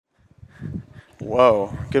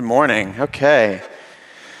Whoa, good morning. Okay.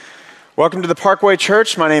 Welcome to the Parkway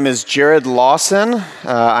Church. My name is Jared Lawson.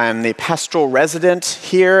 I am the pastoral resident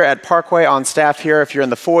here at Parkway, on staff here. If you're in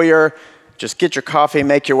the foyer, just get your coffee,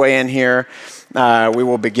 make your way in here. We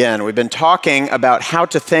will begin. We've been talking about how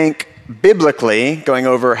to think biblically, going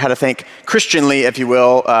over how to think Christianly, if you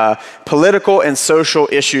will, political and social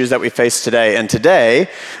issues that we face today. And today,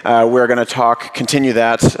 we're going to continue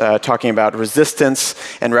that, talking about resistance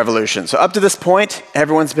and revolution. So up to this point,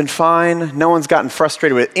 everyone's been fine. No one's gotten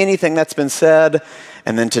frustrated with anything that's been said.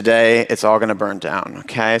 And then today, it's all going to burn down,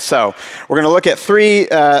 okay? So we're going to look at three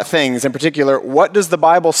things in particular. What does the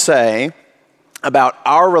Bible say about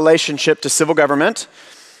our relationship to civil government,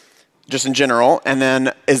 just in general, and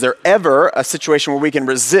then is there ever a situation where we can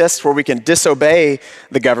resist, where we can disobey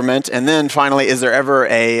the government, and then finally, is there ever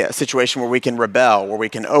a situation where we can rebel, where we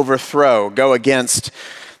can overthrow, go against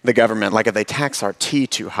the government, like if they tax our tea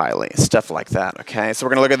too highly, stuff like that, okay? So we're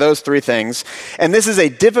going to look at those three things, and this is a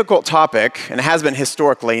difficult topic, and it has been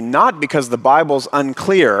historically, not because the Bible's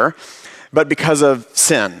unclear, but because of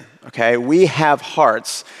sin, okay? We have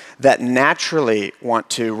hearts that naturally want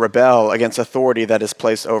to rebel against authority that is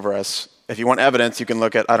placed over us. If you want evidence, you can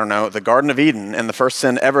look at, the Garden of Eden and the first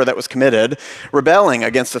sin ever that was committed, rebelling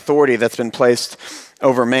against authority that's been placed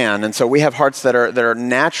over man. And so we have hearts that are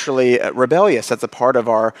naturally rebellious. That's a part of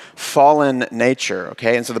our fallen nature,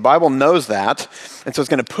 okay? And so the Bible knows that, and so it's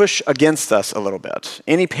going to push against us a little bit.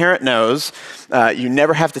 Any parent knows you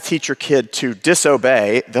never have to teach your kid to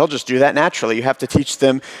disobey. They'll just do that naturally. You have to teach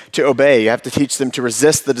them to obey. You have to teach them to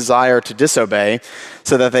resist the desire to disobey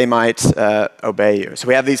so that they might obey you. So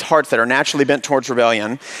we have these hearts that are naturally bent towards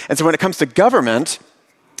rebellion. And so when it comes to government,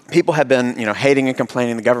 people have been, hating and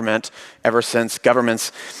complaining the government ever since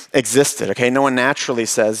governments existed, okay? No one naturally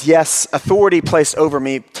says, yes, authority placed over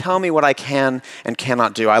me, tell me what I can and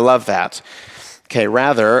cannot do. I love that. Okay,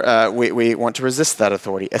 rather, we want to resist that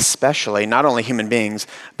authority, especially not only human beings,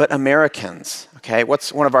 but Americans, okay?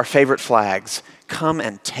 What's one of our favorite flags? Come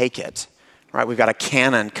and take it, right? We've got a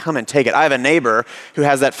cannon, come and take it. I have a neighbor who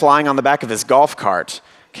has that flying on the back of his golf cart.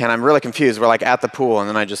 Okay, and I'm really confused. We're like at the pool, and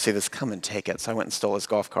then I just see this, come and take it. So I went and stole his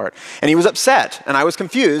golf cart. And he was upset, and I was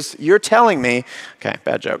confused. You're telling me, okay,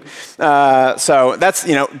 bad joke. So that's,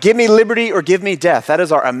 give me liberty or give me death. That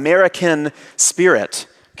is our American spirit,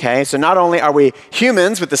 okay? So not only are we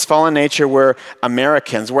humans with this fallen nature, we're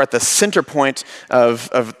Americans. We're at the center point of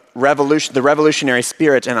revolution, the revolutionary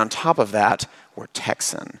spirit, and on top of that, we're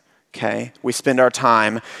Texan. Okay, we spend our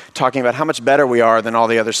time talking about how much better we are than all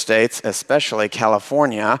the other states, especially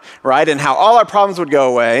California, right? And how all our problems would go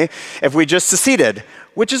away if we just seceded,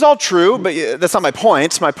 which is all true, but that's not my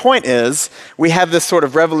point. My point is we have this sort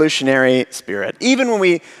of revolutionary spirit. Even when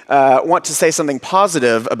we want to say something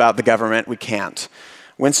positive about the government, we can't.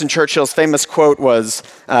 Winston Churchill's famous quote was,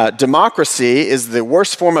 democracy is the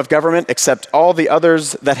worst form of government except all the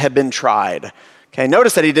others that have been tried. Okay,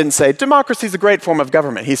 notice that he didn't say, democracy is a great form of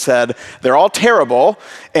government. He said, they're all terrible,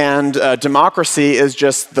 and democracy is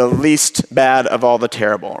just the least bad of all the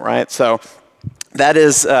terrible, right? So that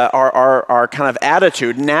is our kind of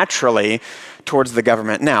attitude naturally towards the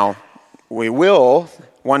government. Now, we will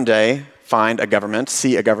one day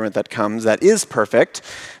see a government that comes that is perfect,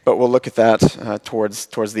 but we'll look at that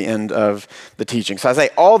towards the end of the teaching. So I say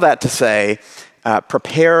all that to say,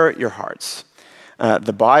 prepare your hearts.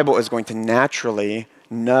 The Bible is going to naturally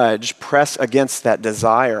press against that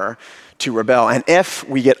desire to rebel. And if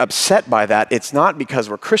we get upset by that, it's not because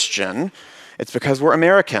we're Christian, it's because we're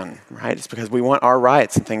American, right? It's because we want our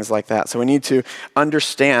rights and things like that. So we need to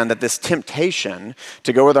understand that this temptation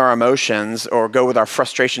to go with our emotions or go with our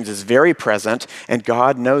frustrations is very present, and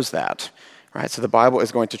God knows that. Right, so the Bible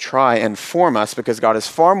is going to try and form us because God is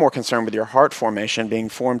far more concerned with your heart formation, being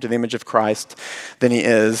formed to the image of Christ, than he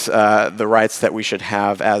is the rights that we should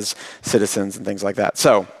have as citizens and things like that.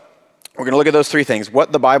 So we're going to look at those three things.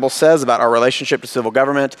 What the Bible says about our relationship to civil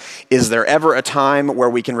government. Is there ever a time where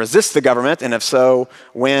we can resist the government? And if so,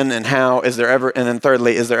 when and how? And then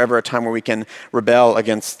thirdly, is there ever a time where we can rebel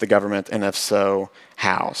against the government? And if so,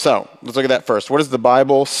 how? So let's look at that first. What does the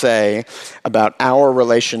Bible say about our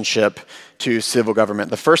relationship to civil government?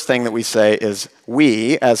 The first thing that we say is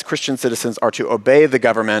we, as Christian citizens, are to obey the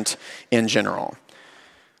government in general.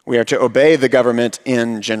 We are to obey the government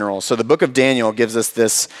in general. So the book of Daniel gives us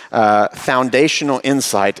this foundational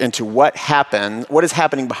insight into what is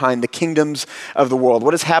happening behind the kingdoms of the world,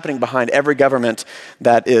 what is happening behind every government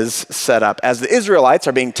that is set up. As the Israelites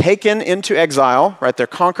are being taken into exile, right? They're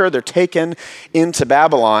conquered, they're taken into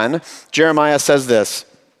Babylon. Jeremiah says this,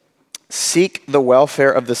 Seek the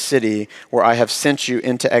welfare of the city where I have sent you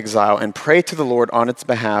into exile, and pray to the Lord on its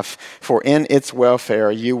behalf, for in its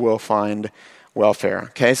welfare you will find welfare.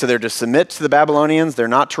 Okay, so they're to submit to the Babylonians. They're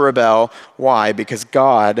not to rebel. Why? Because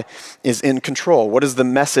God is in control. What is the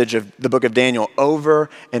message of the book of Daniel over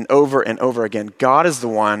and over and over again? God is the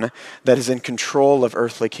one that is in control of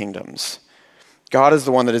earthly kingdoms. God is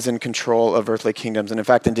the one that is in control of earthly kingdoms. And in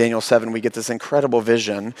fact, in Daniel 7, we get this incredible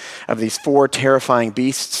vision of these four terrifying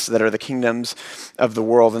beasts that are the kingdoms of the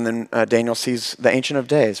world. And then Daniel sees the Ancient of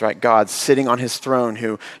Days, right? God sitting on his throne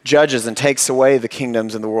who judges and takes away the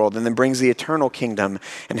kingdoms in the world and then brings the eternal kingdom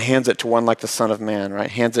and hands it to one like the Son of Man,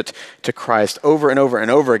 right? Hands it to Christ. Over and over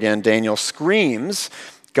and over again, Daniel screams,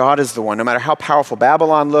 God is the one. No matter how powerful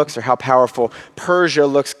Babylon looks or how powerful Persia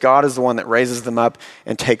looks, God is the one that raises them up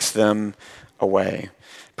and takes them away.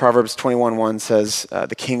 Proverbs 21:1 says,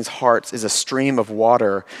 the king's heart is a stream of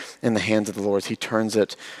water in the hands of the Lord. He turns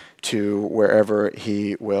it to wherever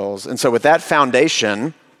he wills. And so with that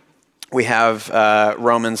foundation, we have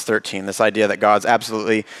Romans 13, this idea that God's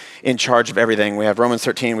absolutely in charge of everything. We have Romans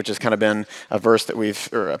 13, which has kind of been a verse that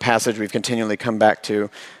or a passage we've continually come back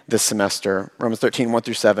to this semester. Romans 13, 1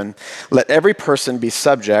 through 7. Let every person be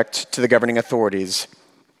subject to the governing authorities,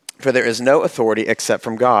 for there is no authority except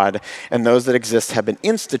from God, and those that exist have been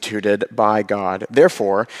instituted by God.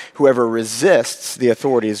 Therefore, whoever resists the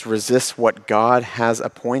authorities resists what God has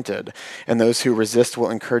appointed, and those who resist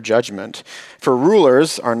will incur judgment. For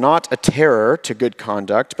rulers are not a terror to good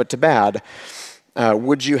conduct, but to bad.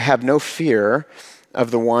 Would you have no fear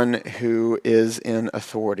of the one who is in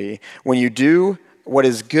authority? When you do what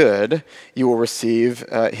is good, you will receive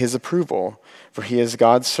his approval, for he is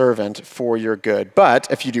God's servant for your good. But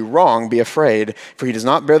if you do wrong, be afraid, for he does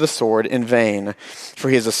not bear the sword in vain. For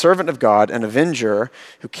he is a servant of God, an avenger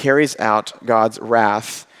who carries out God's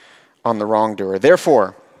wrath on the wrongdoer.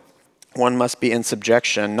 Therefore, one must be in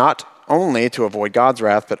subjection, not only to avoid God's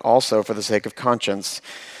wrath, but also for the sake of conscience.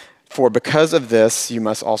 For because of this, you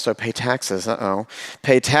must also pay taxes.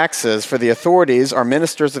 Pay taxes, for the authorities are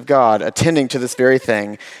ministers of God, attending to this very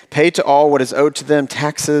thing. Pay to all what is owed to them,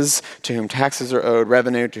 taxes to whom taxes are owed,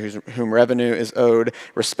 revenue to whom revenue is owed,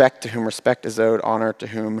 respect to whom respect is owed, honor to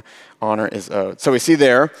whom honor is owed. So we see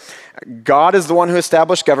there, God is the one who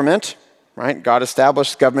established government, right? God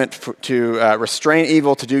established government to restrain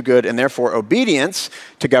evil, to do good, and therefore obedience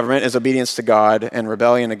to government is obedience to God, and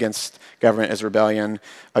rebellion against government is rebellion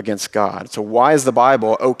against God. So why is the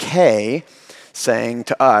Bible okay saying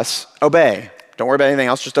to us, obey? Don't worry about anything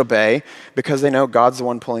else, just obey, because they know God's the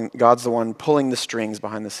one pulling the strings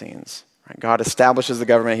behind the scenes. Right? God establishes the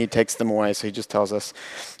government, he takes them away, so he just tells us,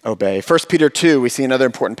 obey. 1 Peter 2, we see another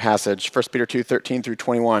important passage, 1 Peter 2, 13 through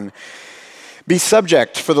 21. Be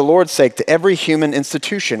subject for the Lord's sake to every human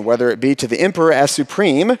institution, whether it be to the emperor as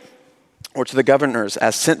supreme, or to the governors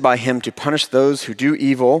as sent by him to punish those who do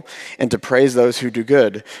evil and to praise those who do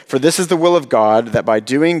good. For this is the will of God, that by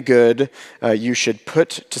doing good you should put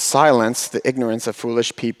to silence the ignorance of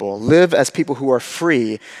foolish people. Live as people who are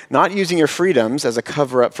free, not using your freedoms as a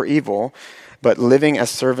cover-up for evil, but living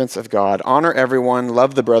as servants of God. Honor everyone,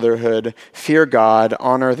 love the brotherhood, fear God,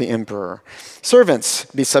 honor the emperor. Servants,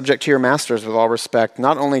 be subject to your masters with all respect,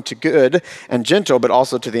 not only to good and gentle, but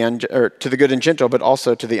also to the good and gentle, but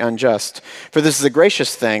also to the unjust. For this is a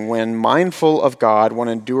gracious thing when, mindful of God, one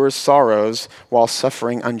endures sorrows while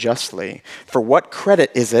suffering unjustly. For what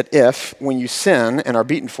credit is it if, when you sin and are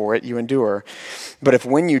beaten for it, you endure? But if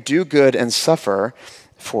when you do good and suffer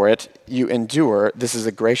for it, you endure, this is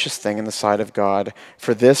a gracious thing in the sight of God.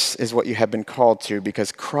 For this is what you have been called to,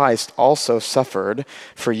 because Christ also suffered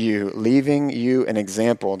for you, leaving you an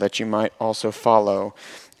example that you might also follow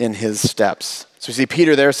in his steps. So you see,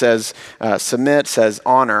 Peter there says submit, says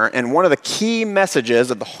honor, and one of the key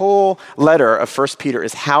messages of the whole letter of 1 Peter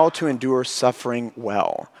is how to endure suffering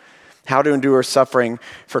well. How to endure suffering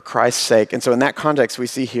for Christ's sake. And so in that context, we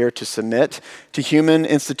see here to submit to human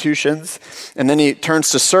institutions. And then he turns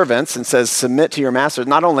to servants and says, submit to your masters,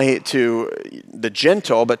 not only to the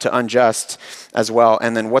gentle, but to unjust as well.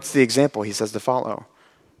 And then what's the example he says to follow?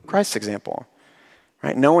 Christ's example.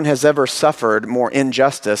 Right? No one has ever suffered more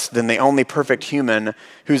injustice than the only perfect human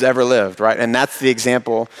who's ever lived, right? And that's the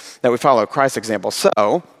example that we follow, Christ's example.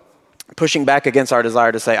 So, pushing back against our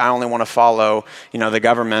desire to say, I only want to follow, the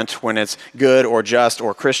government when it's good or just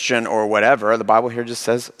or Christian or whatever, the Bible here just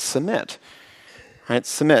says submit. Right?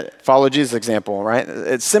 Submit. Follow Jesus' example, right?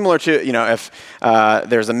 It's similar to, if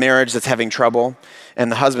there's a marriage that's having trouble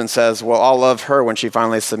and the husband says, well, I'll love her when she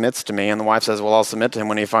finally submits to me. And the wife says, well, I'll submit to him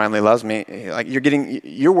when he finally loves me. Like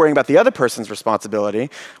you're worrying about the other person's responsibility.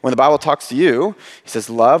 When the Bible talks to you, he says,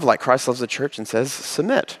 love like Christ loves the church and says,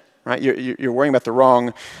 submit. right? You're worrying about the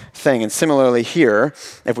wrong thing. And similarly here,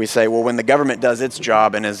 if we say, well, when the government does its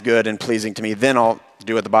job and is good and pleasing to me, then I'll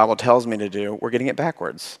do what the Bible tells me to do, we're getting it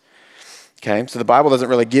backwards. Okay, so the Bible doesn't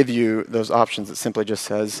really give you those options. It simply just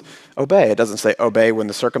says obey. It doesn't say obey when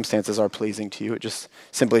the circumstances are pleasing to you. It just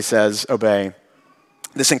simply says obey.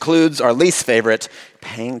 This includes our least favorite,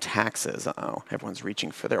 paying taxes. Everyone's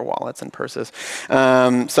reaching for their wallets and purses.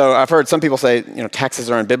 So I've heard some people say, taxes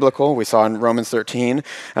are unbiblical. We saw in Romans 13.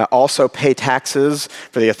 Also pay taxes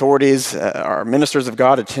for the authorities, our ministers of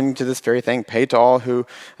God attending to this very thing. Pay to all who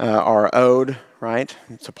are owed, right?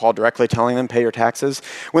 So Paul directly telling them, pay your taxes.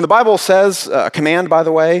 When the Bible says a command, by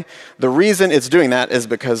the way, the reason it's doing that is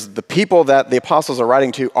because the people that the apostles are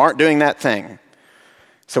writing to aren't doing that thing.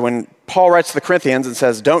 So when Paul writes to the Corinthians and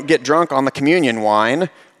says, don't get drunk on the communion wine,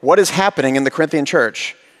 what is happening in the Corinthian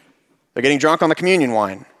church? They're getting drunk on the communion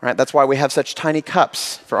wine, right? That's why we have such tiny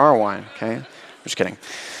cups for our wine, okay? I'm just kidding.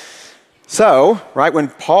 So, right, when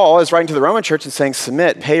Paul is writing to the Roman church and saying,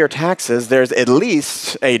 submit, pay your taxes, there's at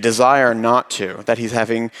least a desire not to, that he's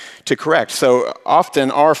having to correct. So often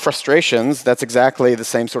our frustrations, that's exactly the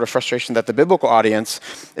same sort of frustration that the biblical audience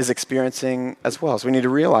is experiencing as well. So we need to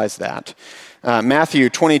realize that. Matthew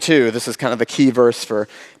 22, this is kind of the key verse for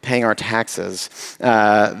paying our taxes.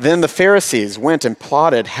 Then the Pharisees went and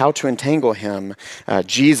plotted how to entangle him,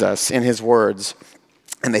 Jesus, in his words.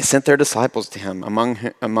 And they sent their disciples to him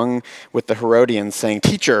among with the Herodians, saying,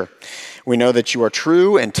 Teacher, we know that you are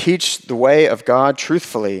true and teach the way of God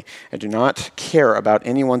truthfully and do not care about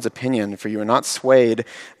anyone's opinion, for you are not swayed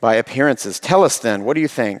by appearances. Tell us then, what do you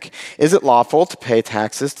think? Is it lawful to pay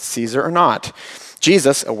taxes to Caesar or not?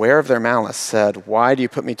 Jesus, aware of their malice, said, Why do you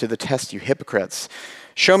put me to the test, you hypocrites?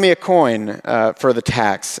 Show me a coin for the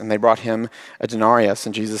tax. And they brought him a denarius.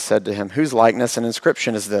 And Jesus said to him, Whose likeness and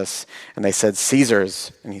inscription is this? And they said,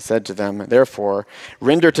 Caesar's. And he said to them, Therefore,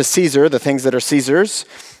 render to Caesar the things that are Caesar's,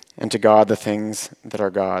 and to God the things that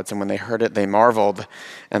are God's. And when they heard it, they marveled,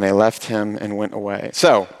 and they left him and went away.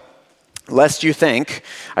 So, lest you think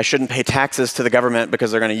I shouldn't pay taxes to the government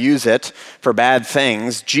because they're going to use it for bad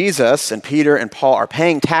things, Jesus and Peter and Paul are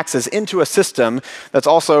paying taxes into a system that's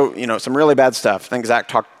also, some really bad stuff. I think Zach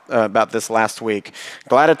talked about this last week.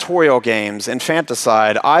 Gladiatorial games,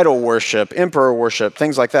 infanticide, idol worship, emperor worship,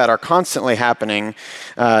 things like that are constantly happening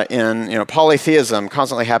in polytheism,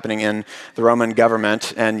 constantly happening in the Roman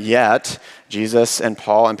government, and yet Jesus and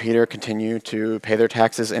Paul and Peter continue to pay their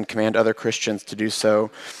taxes and command other Christians to do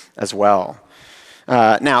so as well.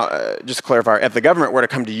 Now, just to clarify, if the government were to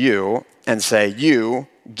come to you and say, you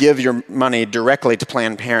give your money directly to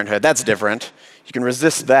Planned Parenthood, that's different. You can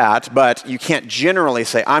resist that, but you can't generally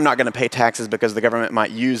say, I'm not going to pay taxes because the government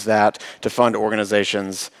might use that to fund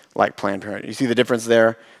organizations like Planned Parenthood. You see the difference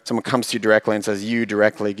there? Someone comes to you directly and says, you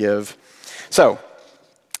directly give. So,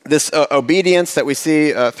 this obedience that we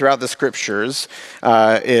see throughout the scriptures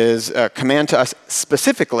is a command to us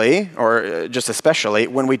specifically, or just especially,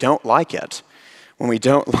 when we don't like it. When we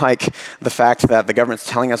don't like the fact that the government's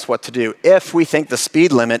telling us what to do. If we think the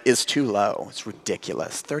speed limit is too low, it's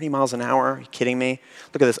ridiculous. 30 miles an hour, are you kidding me?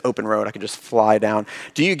 Look at this open road, I could just fly down.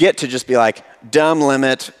 Do you get to just be like, dumb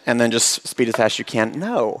limit, and then just speed as fast as you can?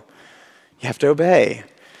 No, you have to obey.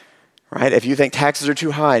 Right? If you think taxes are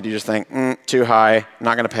too high, do you just think, too high, I'm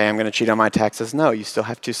not going to pay, I'm going to cheat on my taxes? No, you still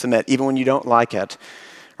have to submit, even when you don't like it.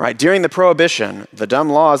 Right? During the Prohibition, the dumb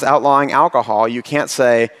laws outlawing alcohol, you can't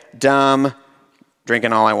say, dumb,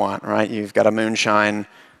 drinking all I want, right? You've got a moonshine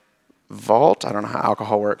vault. I don't know how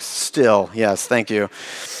alcohol works. Still, yes, thank you.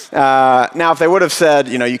 Now, if they would have said,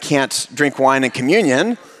 you can't drink wine in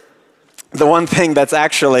communion, the one thing that's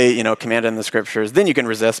actually, commanded in the scriptures, then you can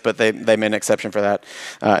resist, but they made an exception for that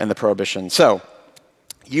in the Prohibition. So,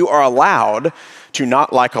 you are allowed to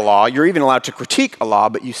not like a law. You're even allowed to critique a law,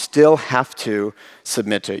 but you still have to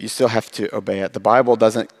submit to it. You still have to obey it. The Bible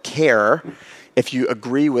doesn't care if you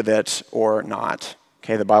agree with it or not.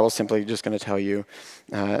 Okay, the Bible's simply just going to tell you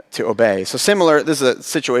to obey. So this is a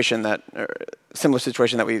similar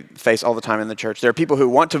situation that we face all the time in the church. There are people who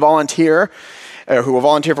want to volunteer, who will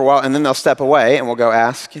volunteer for a while, and then they'll step away, and we'll go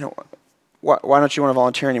ask, why don't you want to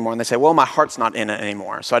volunteer anymore? And they say, well, my heart's not in it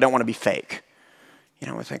anymore, so I don't want to be fake.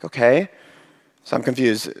 We think, okay, so I'm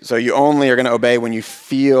confused. So you only are going to obey when you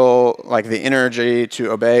feel like the energy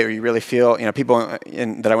to obey, or you really feel, people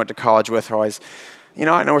that I went to college with are always,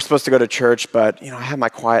 I know we're supposed to go to church, but, I have my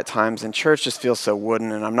quiet times, and church just feels so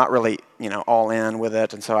wooden, and I'm not really, all in with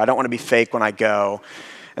it, and so I don't want to be fake when I go.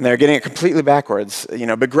 And they're getting it completely backwards.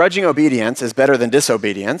 Begrudging obedience is better than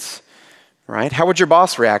disobedience, right? How would your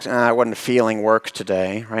boss react? I wasn't feeling work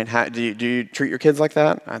today, right? Do you treat your kids like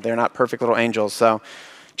that? They're not perfect little angels, so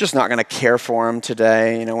just not going to care for them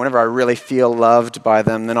today. Whenever I really feel loved by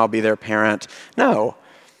them, then I'll be their parent. No,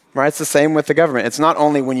 right? It's the same with the government. It's not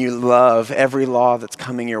only when you love every law that's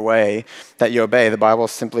coming your way that you obey. The Bible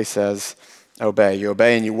simply says, obey. You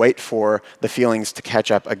obey and you wait for the feelings to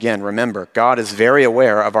catch up again. Remember, God is very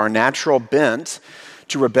aware of our natural bent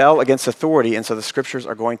to rebel against authority, and so the scriptures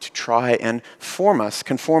are going to try and conform us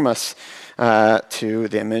to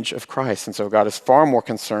the image of Christ. And so God is far more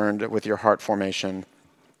concerned with your heart formation.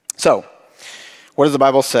 So, what does the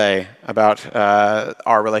Bible say about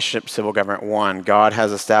our relationship to civil government? 1, God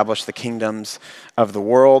has established the kingdoms of the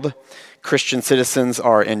world. Christian citizens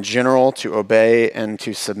are in general to obey and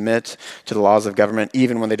to submit to the laws of government,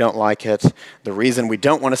 even when they don't like it. The reason we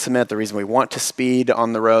don't want to submit, the reason we want to speed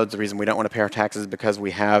on the roads, the reason we don't want to pay our taxes is because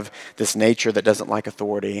we have this nature that doesn't like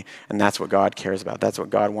authority, and that's what God cares about. That's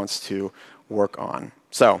what God wants to work on.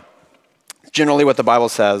 So, generally what the Bible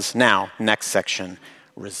says. Now, next section,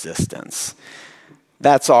 resistance.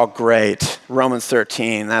 That's all great. Romans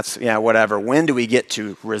 13, that's, whatever. When do we get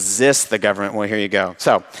to resist the government? Well, here you go.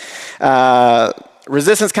 So,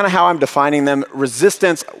 resistance, kind of how I'm defining them.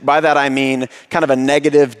 Resistance, by that I mean kind of a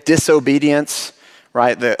negative disobedience,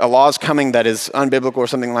 right? A law is coming that is unbiblical or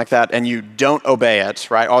something like that, and you don't obey it,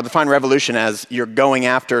 right? I'll define revolution as you're going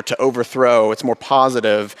after to overthrow. It's more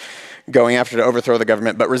positive, going after to overthrow the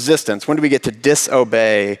government. But resistance, when do we get to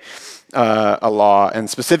disobey a law? And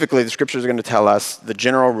specifically, the scriptures are going to tell us the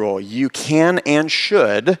general rule. You can and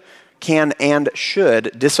should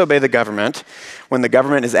disobey the government when the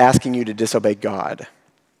government is asking you to disobey God.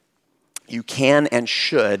 You can and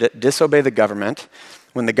should disobey the government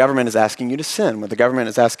when the government is asking you to sin, when the government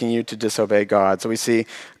is asking you to disobey God. So we see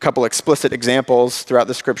a couple explicit examples throughout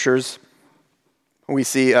the scriptures. We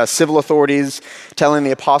see civil authorities telling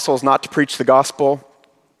the apostles not to preach the gospel.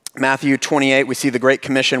 Matthew 28, we see the Great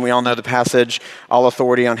Commission. We all know the passage. All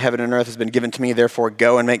authority on heaven and earth has been given to me. Therefore,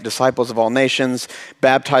 go and make disciples of all nations,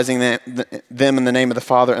 baptizing them in the name of the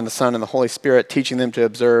Father and the Son and the Holy Spirit, teaching them to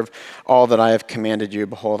observe all that I have commanded you.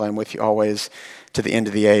 Behold, I am with you always to the end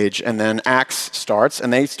of the age. And then Acts starts,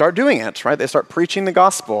 and they start doing it, right? They start preaching the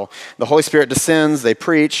gospel. The Holy Spirit descends, they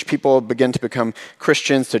preach, people begin to become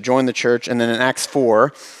Christians, to join the church. And then in Acts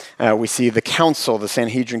 4, we see the council, the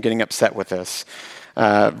Sanhedrin, getting upset with this.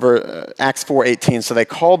 Acts 4:18, so they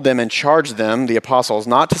called them and charged them, the apostles,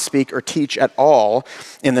 not to speak or teach at all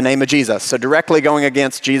in the name of Jesus. So directly going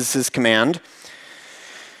against Jesus' command.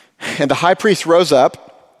 And the high priest rose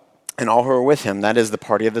up, and all who were with him, that is the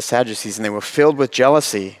party of the Sadducees, and they were filled with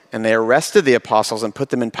jealousy, and they arrested the apostles and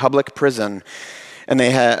put them in public prison.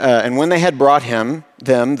 And when they had brought them,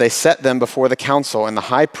 they set them before the council, and the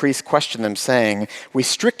high priest questioned them, saying, we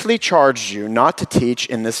strictly charged you not to teach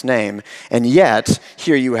in this name, and yet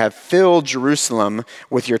here you have filled Jerusalem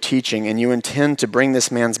with your teaching, and you intend to bring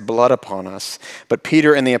this man's blood upon us. But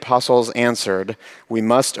Peter and the apostles answered, we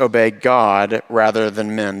must obey God rather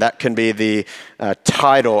than men. That can be the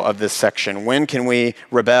title of this section. When can we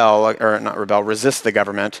resist the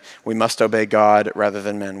government? We must obey God rather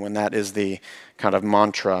than men, when that is the kind of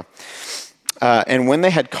mantra. And when they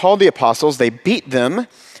had called the apostles, they beat them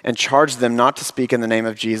and charged them not to speak in the name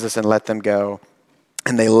of Jesus and let them go.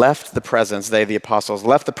 And they left the presence, they, the apostles,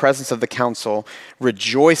 left the presence of the council,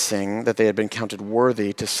 rejoicing that they had been counted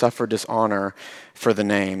worthy to suffer dishonor for the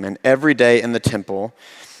name. And every day in the temple,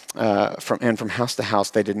 from house to house,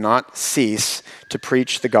 they did not cease to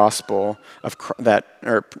preach the gospel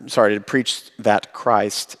to preach that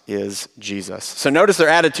Christ is Jesus. So notice their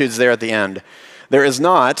attitudes there at the end. There is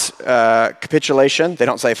not capitulation. They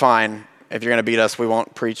don't say, fine, if you're going to beat us, we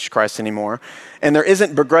won't preach Christ anymore. And there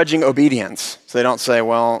isn't begrudging obedience. So they don't say,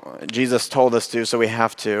 well, Jesus told us to, so we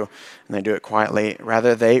have to. And they do it quietly.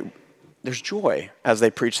 Rather, there's joy as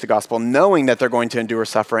they preach the gospel, knowing that they're going to endure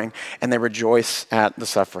suffering, and they rejoice at the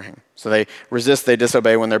suffering. So they resist, they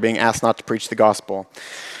disobey when they're being asked not to preach the gospel.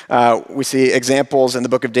 We see examples in the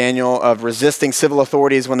book of Daniel of resisting civil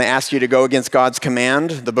authorities when they ask you to go against God's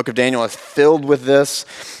command. The book of Daniel is filled with this.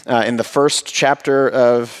 In the first chapter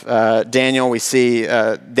of Daniel, we see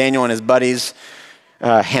Daniel and his buddies,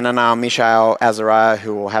 Hananiah, Mishael, Azariah,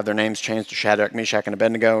 who will have their names changed to Shadrach, Meshach, and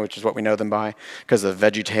Abednego, which is what we know them by because of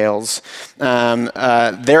Veggie Tales.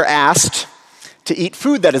 They're asked to eat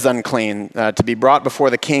food that is unclean, to be brought before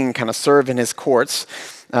the king, kind of served in his courts.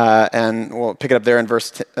 And we'll pick it up there in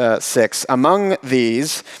verse 6. Among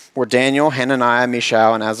these were Daniel, Hananiah,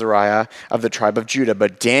 Mishael, and Azariah of the tribe of Judah.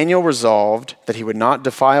 But Daniel resolved that he would not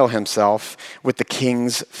defile himself with the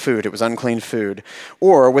king's food. It was unclean food,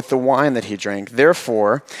 or with the wine that he drank.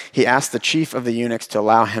 Therefore, he asked the chief of the eunuchs to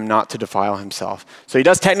allow him not to defile himself. So he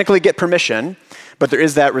does technically get permission, but there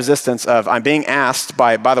is that resistance of, I'm being asked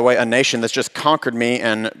by the way, a nation that's just conquered me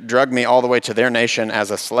and drugged me all the way to their nation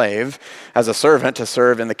as a slave, as a servant to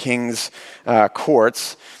serve in the king's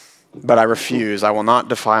courts. But I refuse. I will not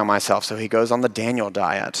defile myself. So he goes on the Daniel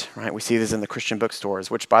diet, right? We see this in the Christian bookstores,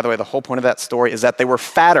 which, by the way, the whole point of that story is that they were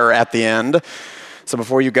fatter at the end. So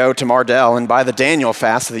before you go to Mardel and buy the Daniel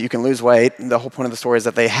fast so that you can lose weight, the whole point of the story is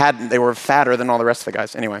that they were fatter than all the rest of the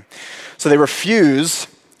guys. Anyway, so they refuse,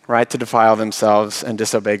 right, to defile themselves and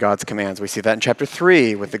disobey God's commands. We see that in chapter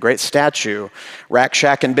 3 with the great statue.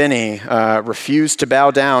 Rakshak and Beni refuse to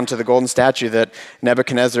bow down to the golden statue that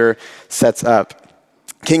Nebuchadnezzar sets up.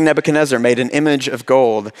 King Nebuchadnezzar made an image of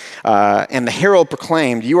gold, and the herald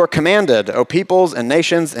proclaimed, "You are commanded, O peoples and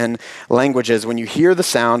nations and languages, when you hear the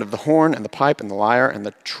sound of the horn and the pipe and the lyre and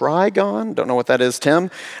the trigon," don't know what that is,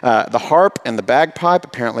 Tim, the harp and the bagpipe,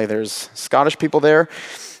 apparently there's Scottish people there,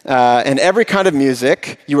 and every kind of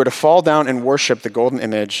music, you are to fall down and worship the golden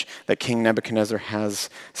image that King Nebuchadnezzar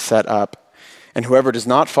has set up. And whoever does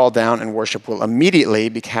not fall down and worship will immediately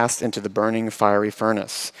be cast into the burning fiery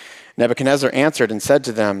furnace. Nebuchadnezzar answered and said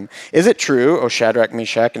to them, "Is it true, O Shadrach,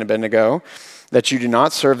 Meshach, and Abednego, that you do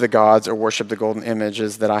not serve the gods or worship the golden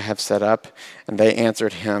images that I have set up?" And they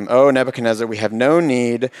answered him, "O Nebuchadnezzar, we have no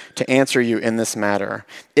need to answer you in this matter.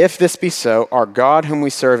 If this be so, our God whom we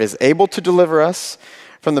serve is able to deliver us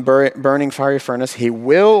from the burning fiery furnace. He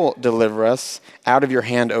will deliver us out of your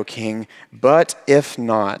hand, O king. But if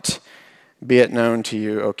not, be it known to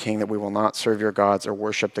you, O king, that we will not serve your gods or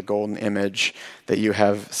worship the golden image that you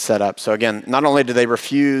have set up." So again, not only do they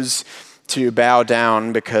refuse to bow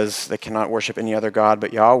down because they cannot worship any other god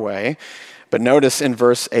but Yahweh, but notice in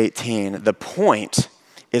verse 18, the point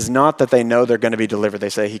is not that they know they're going to be delivered. They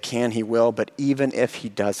say he can, he will, but even if he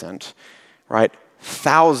doesn't, right?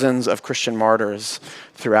 Thousands of Christian martyrs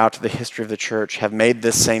throughout the history of the church have made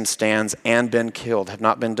this same stance and been killed, have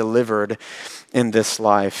not been delivered in this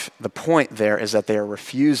life. The point there is that they are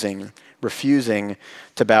refusing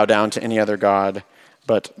to bow down to any other god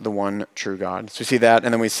but the one true God. So we see that,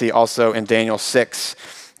 and then we see also in Daniel 6,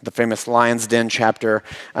 the famous lion's den chapter,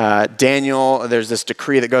 Daniel, there's this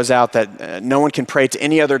decree that goes out that no one can pray to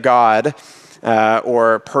any other god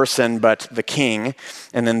or person but the king.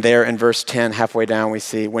 And then there in verse 10, halfway down, we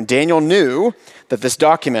see, when Daniel knew that this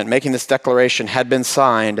document, making this declaration, had been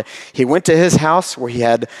signed, he went to his house where he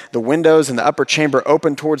had the windows in the upper chamber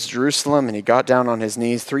open towards Jerusalem, and he got down on his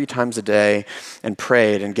knees 3 times a day and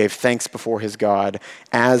prayed and gave thanks before his God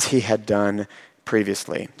as he had done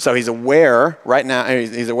previously. So he's aware right now,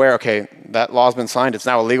 he's aware, okay, that law's been signed, it's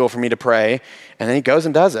now illegal for me to pray, and then he goes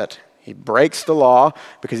and does it. He breaks the law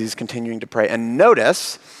because he's continuing to pray. And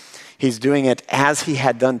notice, he's doing it as he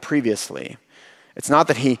had done previously. It's not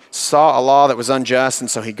that he saw a law that was unjust and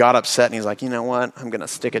so he got upset and he's like, you know what, I'm going to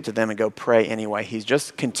stick it to them and go pray anyway. He's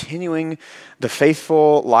just continuing the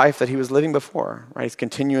faithful life that he was living before, right? He's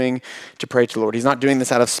continuing to pray to the Lord. He's not doing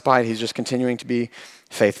this out of spite. He's just continuing to be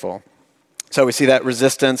faithful. So we see that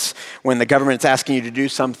resistance when the government is asking you to do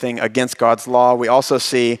something against God's law. We also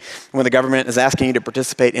see when the government is asking you to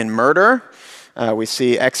participate in murder. We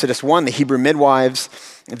see Exodus 1, the Hebrew midwives.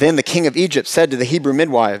 Then the king of Egypt said to the Hebrew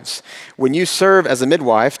midwives, "When you serve as a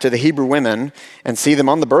midwife to the Hebrew women and see them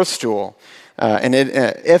on the birth stool,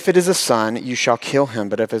 if it is a son, you shall kill him.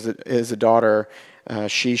 But if it is a daughter,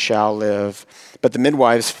 she shall live." But the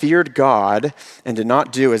midwives feared God and did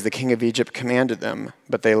not do as the king of Egypt commanded them,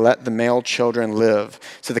 but they let the male children live.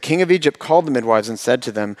 So the king of Egypt called the midwives and said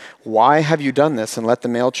to them, "Why have you done this and let the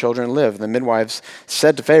male children live?" The midwives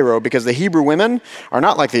said to Pharaoh, "Because the Hebrew women are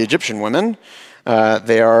not like the Egyptian women.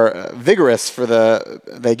 They are vigorous,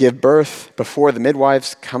 they give birth before the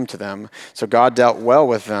midwives come to them." So God dealt well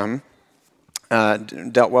with them,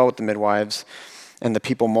 dealt well with the midwives, and the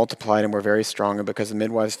people multiplied and were very strong. And because the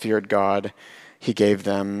midwives feared God, he gave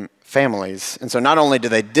them families. And so not only do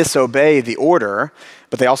they disobey the order,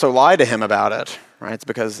 but they also lie to him about it, right? It's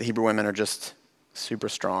because the Hebrew women are just super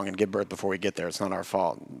strong and give birth before we get there. It's not our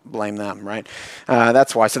fault. Blame them, right?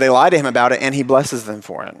 That's why. So they lie to him about it, and he blesses them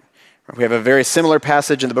for it, We have a very similar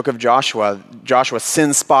passage in the book of Joshua. Joshua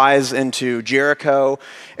sends spies into Jericho,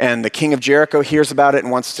 and the king of Jericho hears about it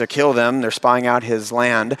and wants to kill them. They're spying out his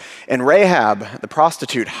land. And Rahab, the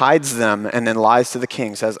prostitute, hides them and then lies to the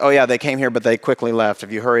king, says, oh yeah, they came here, but they quickly left.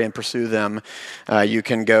 If you hurry and pursue them, you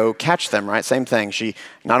can go catch them, right? Same thing. She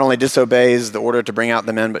not only disobeys the order to bring out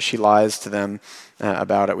the men, but she lies to them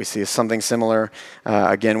about it. We see something similar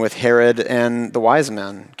again with Herod and the wise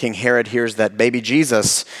men. King Herod hears that baby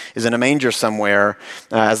Jesus is in a manger somewhere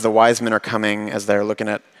as the wise men are coming, as they're looking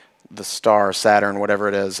at the star, Saturn, whatever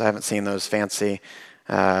it is. I haven't seen those fancy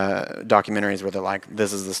documentaries where they're like,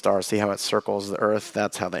 this is the star, see how it circles the earth?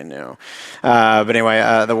 That's how they knew. But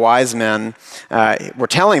anyway, the wise men were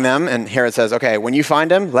telling them, and Herod says, okay, when you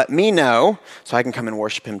find him, let me know so I can come and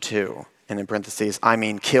worship him too. And in parentheses, I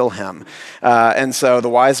mean kill him. And so the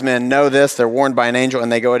wise men know this, they're warned by an angel,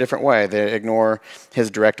 and they go a different way. They ignore his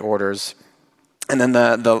direct orders. And then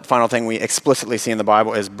the final thing we explicitly see in the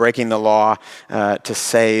Bible is breaking the law to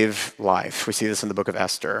save life. We see this in the book of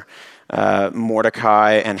Esther.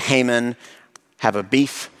 Mordecai and Haman have a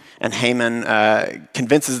beef, and Haman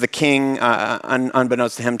convinces the king,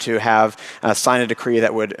 unbeknownst to him, to have signed a decree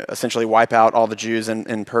that would essentially wipe out all the Jews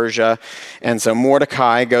in Persia. And so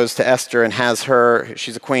Mordecai goes to Esther and has her,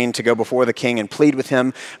 she's a queen, to go before the king and plead with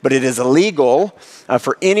him. But it is illegal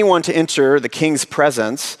for anyone to enter the king's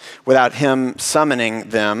presence without him summoning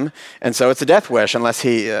them. And so it's a death wish unless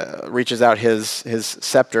he reaches out his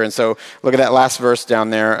scepter. And so look at that last verse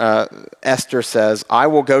down there. Esther says, I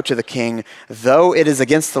will go to the king, though it is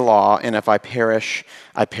against the law, and if I perish,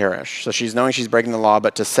 I perish. So she's knowing she's breaking the law,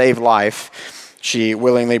 but to save life, she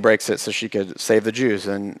willingly breaks it so she could save the Jews.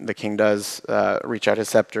 And the king does reach out his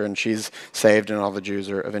scepter, and she's saved, and all the Jews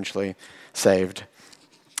are eventually saved.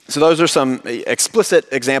 So those are some explicit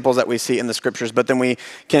examples that we see in the scriptures, but then we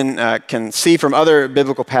can see from other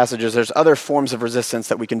biblical passages, there's other forms of resistance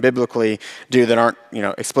that we can biblically do that aren't,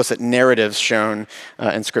 explicit narratives shown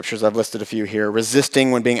in scriptures. I've listed a few here.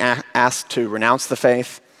 Resisting when being asked to renounce the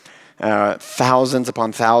faith. Thousands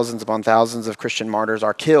upon thousands upon thousands of Christian martyrs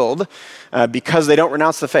are killed because they don't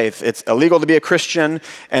renounce the faith. It's illegal to be a Christian,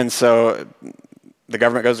 and so the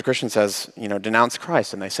government goes to Christians and says, denounce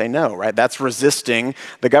Christ, and they say no, right? That's resisting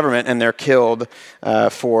the government, and they're killed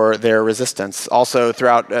for their resistance. Also,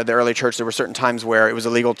 throughout the early church, there were certain times where it was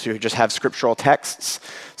illegal to just have scriptural texts.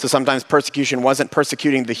 So sometimes persecution wasn't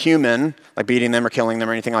persecuting the human, like beating them or killing them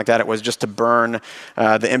or anything like that. It was just to burn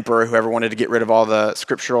the emperor, whoever wanted to get rid of all the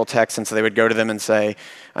scriptural texts. And so they would go to them and say,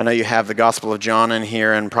 I know you have the Gospel of John in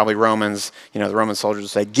here and probably Romans. The Roman soldiers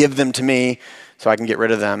would say, give them to me so I can get rid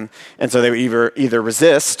of them. And so they would either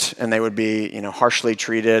resist, and they would be harshly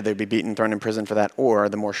treated, they'd be beaten, thrown in prison for that, or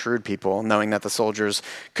the more shrewd people, knowing that the soldiers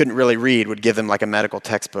couldn't really read, would give them like a medical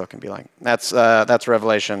textbook and be like, that's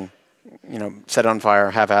Revelation, set it on fire,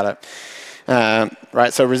 have at it.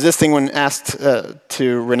 Right, so resisting when asked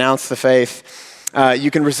to renounce the faith. You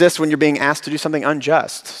can resist when you're being asked to do something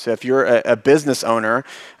unjust. So if you're a business owner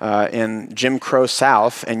in Jim Crow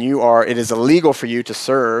South and it is illegal for you to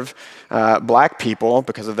serve black people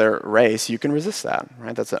because of their race, you can resist that,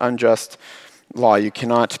 right? That's an unjust law. You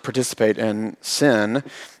cannot participate in sin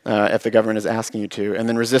if the government is asking you to. And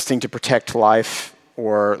then resisting to protect life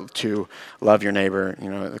or to love your neighbor.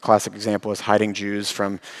 The classic example is hiding Jews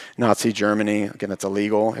from Nazi Germany. Again, that's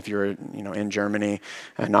illegal if you're, in Germany,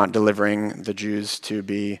 not delivering the Jews to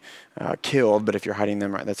be killed. But if you're hiding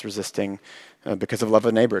them, right, that's resisting because of love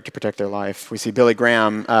of neighbor, to protect their life. We see Billy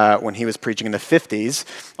Graham, when he was preaching in the 50s,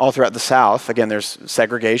 all throughout the South. Again, there's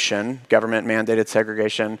segregation, government-mandated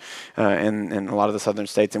segregation in a lot of the southern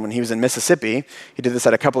states. And when he was in Mississippi, he did this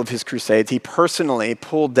at a couple of his crusades. He personally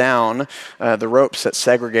pulled down the ropes that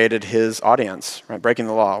segregated his audience, right, breaking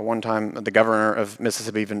the law. One time, the governor of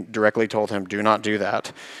Mississippi even directly told him, do not do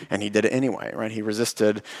that. And he did it anyway, right? He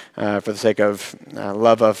resisted for the sake of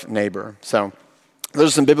love of neighbor. So those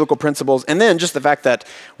are some biblical principles. And then just the fact that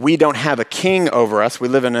we don't have a king over us. We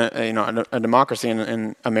live in a democracy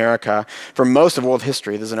in America. For most of world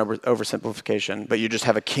history, there's an oversimplification, but you just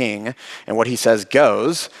have a king, and what he says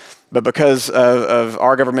goes. But because of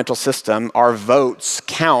our governmental system, our votes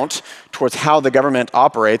count towards how the government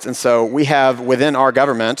operates. And so we have within our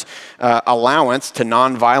government allowance to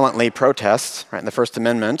non-violently protest, right, in the First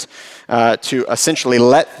Amendment, to essentially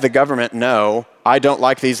let the government know, I don't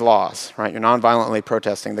like these laws, right? You're non-violently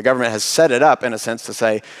protesting. The government has set it up in a sense to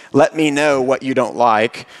say, let me know what you don't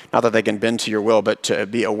like. Not that they can bend to your will, but to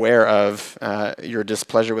be aware of your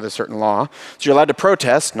displeasure with a certain law. So you're allowed to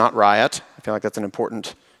protest, not riot. I feel like that's an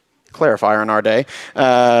important clarifier in our day.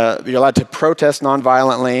 You're allowed to protest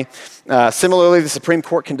nonviolently. Similarly, the Supreme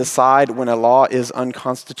Court can decide when a law is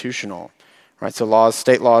unconstitutional. Right, so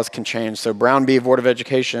state laws can change. So Brown v. Board of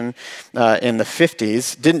Education in the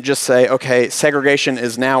 50s didn't just say, okay, segregation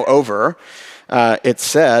is now over. It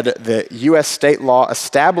said that U.S. state law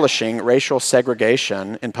establishing racial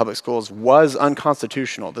segregation in public schools was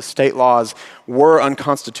unconstitutional. The state laws were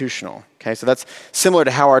unconstitutional. Okay, so that's similar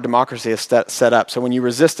to how our democracy is set up. So when you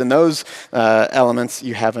resist in those elements,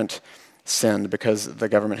 you haven't sinned because the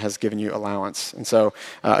government has given you allowance. And so,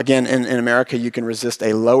 again, in America, you can resist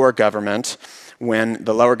a lower government when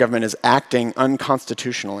the lower government is acting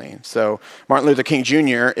unconstitutionally. So Martin Luther King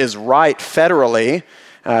Jr. is right federally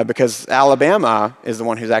because Alabama is the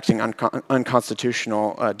one who's acting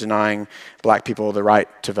unconstitutional, denying black people the right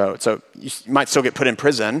to vote. So you might still get put in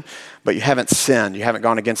prison, but you haven't sinned. You haven't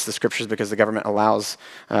gone against the scriptures because the government allows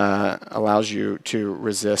you to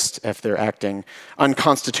resist if they're acting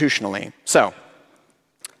unconstitutionally. So,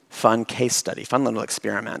 fun case study, fun little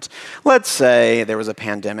experiment. Let's say there was a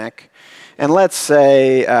pandemic. And let's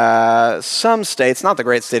say some states, not the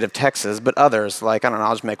great state of Texas, but others, like, I don't know,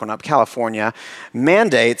 I'll just make one up, California,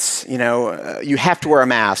 mandates, you have to wear a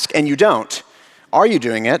mask, and you don't. Are you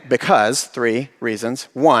doing it because, 3 reasons.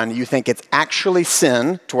 1, you think it's actually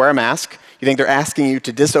sin to wear a mask. You think they're asking you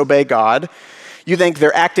to disobey God. You think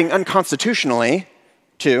they're acting unconstitutionally,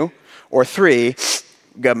 2. Or 3,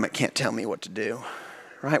 government can't tell me what to do.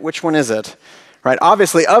 Right? Which one is it? Right,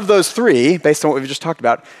 obviously, of those 3, based on what we've just talked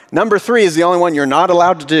about, number 3 is the only one you're not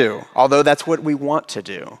allowed to do, although that's what we want to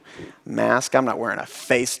do. Mask, I'm not wearing a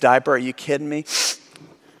face diaper, are you kidding me?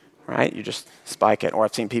 Right, you just spike it. Or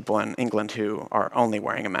I've seen people in England who are only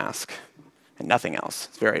wearing a mask and nothing else.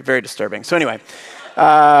 It's very, very disturbing. So anyway,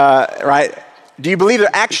 right, do you believe they're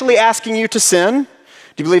actually asking you to sin?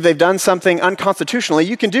 Do you believe they've done something unconstitutionally?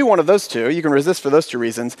 You can do one of those 2. You can resist for those 2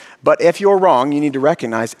 reasons. But if you're wrong, you need to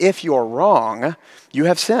recognize if you're wrong, you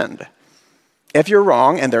have sinned. If you're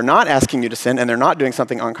wrong and they're not asking you to sin and they're not doing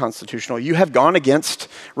something unconstitutional, you have gone against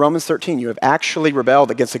Romans 13. You have actually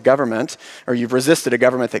rebelled against a government, or you've resisted a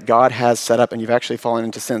government that God has set up, and you've actually fallen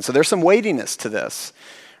into sin. So there's some weightiness to this.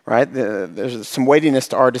 Right? There's some weightiness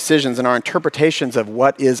to our decisions and our interpretations of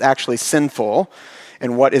what is actually sinful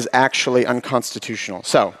and what is actually unconstitutional.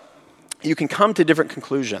 So, you can come to different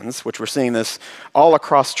conclusions, which we're seeing this all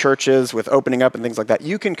across churches with opening up and things like that.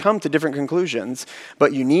 You can come to different conclusions,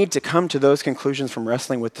 but you need to come to those conclusions from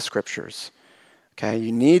wrestling with the scriptures. Okay?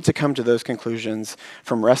 You need to come to those conclusions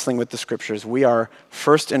from wrestling with the scriptures. We are,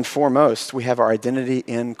 first and foremost, we have our identity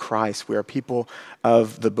in Christ. We are people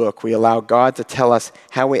of the book. We allow God to tell us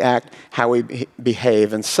how we act, how we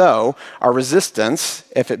behave. And so, our resistance,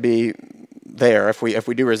 if it be there, if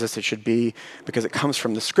we do resist, it should be because it comes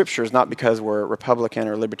from the scriptures, not because we're Republican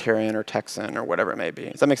or Libertarian or Texan or whatever it may be.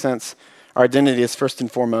 Does that make sense? Our identity is first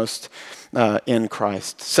and foremost in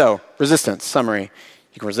Christ. So, resistance, summary.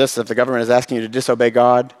 You can resist if the government is asking you to disobey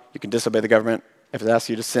God. You can disobey the government if it asks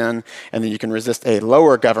you to sin. And then you can resist a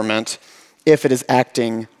lower government if it is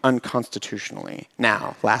acting unconstitutionally.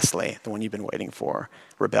 Now, lastly, the one you've been waiting for,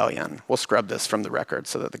 rebellion. We'll scrub this from the record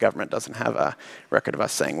so that the government doesn't have a record of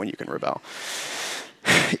us saying when you can rebel.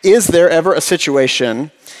 Is there ever a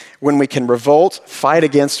situation when we can revolt, fight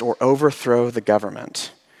against, or overthrow the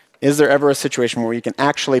government? Is there ever a situation where you can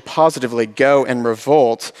actually positively go and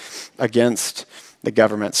revolt against the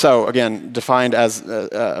government? So again, defined as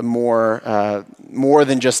more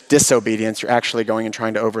than just disobedience, you're actually going and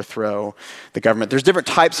trying to overthrow the government. There's different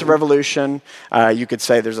types of revolution. You could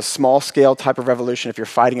say there's a small-scale type of revolution if you're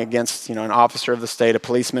fighting against, an officer of the state, a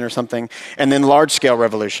policeman or something, and then large-scale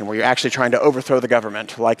revolution where you're actually trying to overthrow the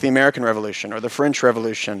government, like the American Revolution or the French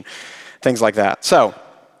Revolution, things like that. So,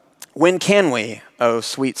 when can we, oh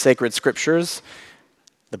sweet sacred scriptures?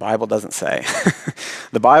 The Bible doesn't say.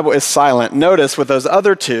 The Bible is silent. Notice with those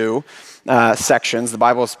other 2 sections, the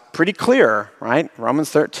Bible is pretty clear, right? Romans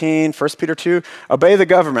 13, 1 Peter 2, obey the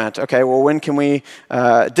government. Okay, well, when can we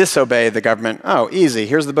disobey the government? Oh, easy.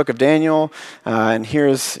 Here's the book of Daniel, and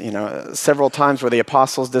here's, several times where the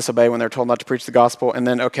apostles disobey when they're told not to preach the gospel. And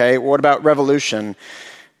then, okay, what about revolution?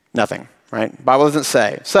 Nothing, right? The Bible doesn't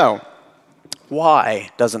say. So,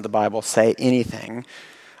 why doesn't the Bible say anything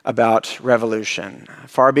about revolution?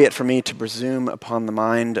 Far be it from me to presume upon the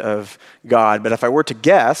mind of God, but if I were to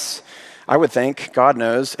guess, I would think God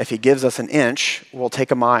knows if he gives us an inch, we'll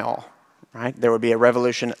take a mile, right? There would be a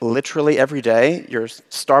revolution literally every day. Your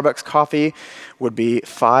Starbucks coffee would be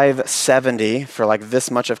 $5.70 for like this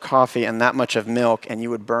much of coffee and that much of milk, and you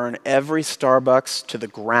would burn every Starbucks to the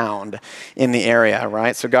ground in the area,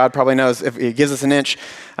 right? So God probably knows if he gives us an inch,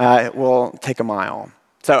 we'll take a mile.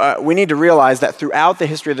 So we need to realize that throughout the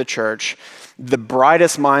history of the church, the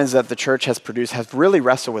brightest minds that the church has produced have really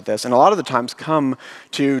wrestled with this, and a lot of the times come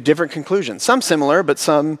to different conclusions. Some similar, but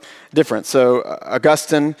some different. So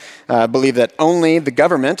Augustine believed that only the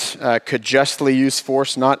government could justly use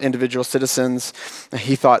force, not individual citizens.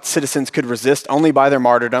 He thought citizens could resist only by their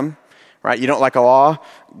martyrdom. Right? You don't like a law,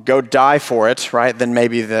 go die for it, right? Then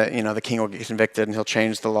maybe the king will get convicted and he'll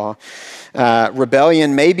change the law.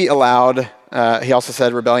 Rebellion may be allowed. He also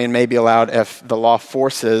said rebellion may be allowed if the law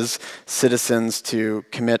forces citizens to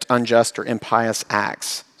commit unjust or impious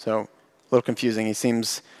acts. So a little confusing. He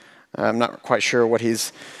seems, I'm not quite sure what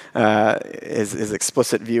his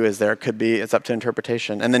explicit view is there. It could be, it's up to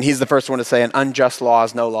interpretation. And then he's the first one to say an unjust law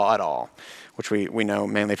is no law at all, which we know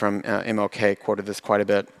mainly from MLK, quoted this quite a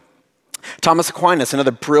bit. Thomas Aquinas,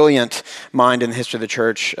 another brilliant mind in the history of the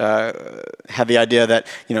church, had the idea that,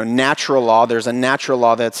 natural law, there's a natural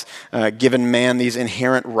law that's given man these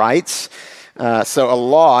inherent rights. So a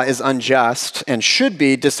law is unjust and should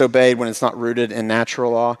be disobeyed when it's not rooted in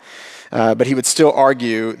natural law. But he would still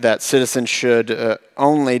argue that citizens should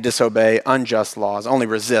only disobey unjust laws, only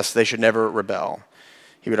resist. They should never rebel.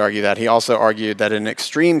 He would argue that. He also argued that in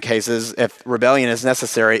extreme cases, if rebellion is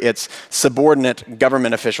necessary, it's subordinate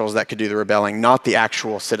government officials that could do the rebelling, not the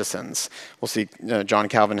actual citizens. We'll see John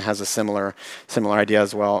Calvin has a similar idea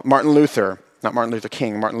as well. Martin Luther, not Martin Luther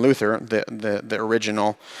King, Martin Luther, the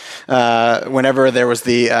original. Whenever there was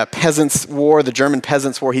the Peasants' War, the German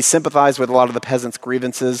Peasants' War, he sympathized with a lot of the peasants'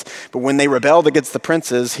 grievances. But when they rebelled against the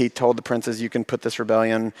princes, he told the princes, you can put this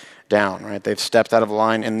rebellion down, right? They've stepped out of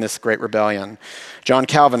line in this great rebellion. John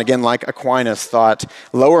Calvin, again, like Aquinas, thought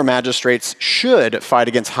lower magistrates should fight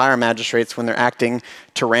against higher magistrates when they're acting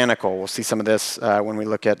tyrannical. We'll see some of this when we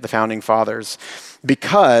look at the Founding Fathers,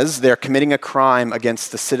 because they're committing a crime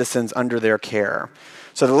against the citizens under their care.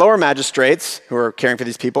 So the lower magistrates who are caring for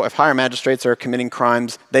these people, if higher magistrates are committing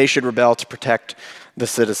crimes, they should rebel to protect the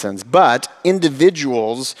citizens. But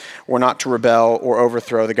individuals were not to rebel or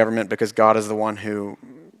overthrow the government because God is the one who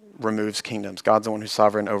removes kingdoms. God's the one who's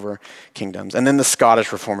sovereign over kingdoms. And then the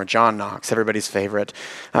Scottish reformer, John Knox, everybody's favorite,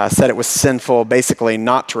 said it was sinful basically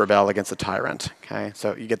not to rebel against a tyrant. Okay,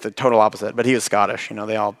 so you get the total opposite. But he was Scottish.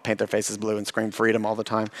 They all paint their faces blue and scream freedom all the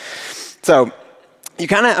time. So you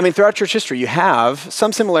throughout church history, you have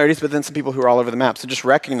some similarities, but then some people who are all over the map. So just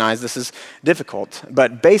recognize this is difficult.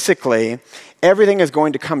 But basically, everything is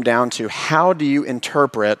going to come down to how do you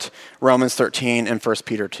interpret Romans 13 and 1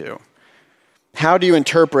 Peter 2? How do you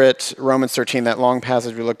interpret Romans 13, that long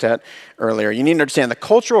passage we looked at earlier? You need to understand the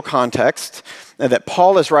cultural context that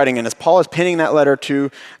Paul is writing in. As Paul is penning that letter to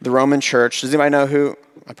the Roman church, does anybody know who?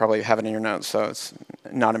 I probably have it in your notes, so it's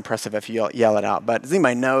not impressive if you yell it out. But does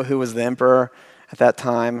anybody know who was the emperor at that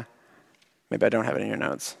time? Maybe I don't have it in your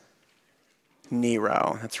notes.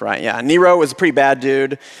 Nero, that's right. Yeah, Nero was a pretty bad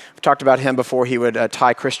dude. We've talked about him before. He would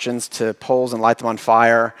tie Christians to poles and light them on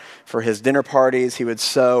fire for his dinner parties. He would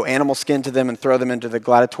sew animal skin to them and throw them into the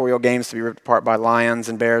gladiatorial games to be ripped apart by lions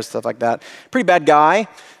and bears, stuff like that. Pretty bad guy,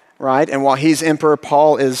 right? And while he's emperor,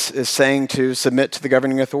 Paul is saying to submit to the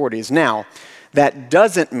governing authorities. Now, that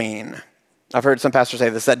doesn't mean, I've heard some pastors say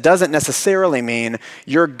this, that doesn't necessarily mean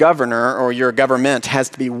your governor or your government has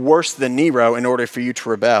to be worse than Nero in order for you to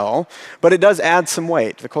rebel, but it does add some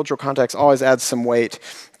weight. The cultural context always adds some weight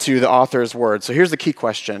to the author's words. So here's the key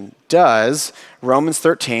question. Does Romans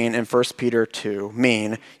 13 and 1 Peter 2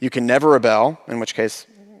 mean you can never rebel, in which case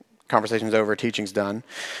conversation's over, teaching's done,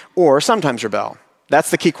 or sometimes rebel?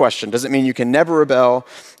 That's the key question. Does it mean you can never rebel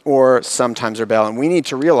or sometimes rebel? And we need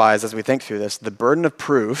to realize as we think through this, the burden of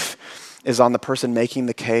proof is on the person making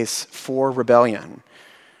the case for rebellion.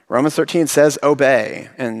 Romans 13 says obey,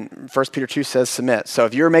 and 1 Peter 2 says submit. So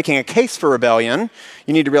if you're making a case for rebellion,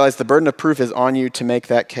 you need to realize the burden of proof is on you to make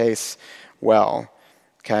that case well.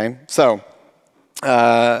 Okay, so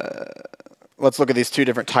let's look at these two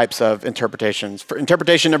different types of interpretations. For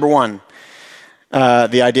interpretation number one,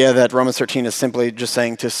 the idea that Romans 13 is simply just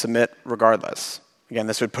saying to submit regardless. Again,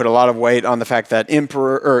 this would put a lot of weight on the fact that the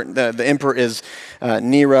emperor is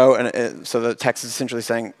Nero, and so the text is essentially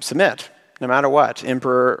saying submit, no matter what.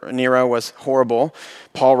 Emperor Nero was horrible.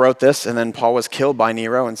 Paul wrote this, and then Paul was killed by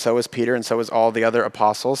Nero, and so was Peter, and so was all the other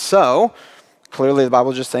apostles. So clearly the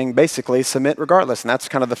Bible is just saying basically submit regardless, and that's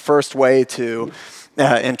kind of the first way to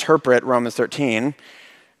interpret Romans 13.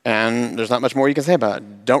 And there's not much more you can say about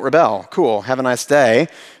it. Don't rebel. Cool. Have a nice day.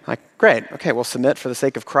 Like, great. Okay, we'll submit for the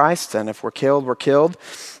sake of Christ. And if we're killed, we're killed.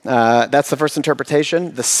 That's the first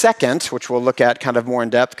interpretation. The second, which we'll look at kind of more in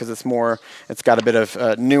depth because it's got a bit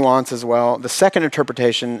of nuance as well. The second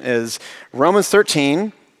interpretation is Romans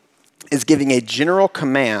 13 is giving a general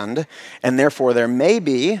command, and therefore there may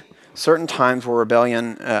be certain times where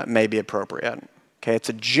rebellion may be appropriate. Okay, it's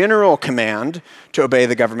a general command to obey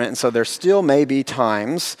the government, and so there still may be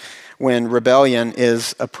times when rebellion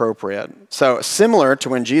is appropriate. So similar to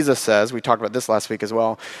when Jesus says, we talked about this last week as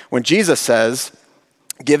well, when Jesus says,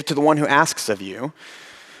 give to the one who asks of you,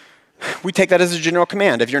 we take that as a general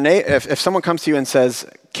command. If someone comes to you and says,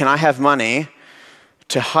 can I have money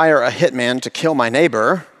to hire a hitman to kill my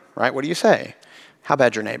neighbor, right, what do you say? How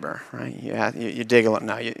bad's your neighbor, right? You dig a little,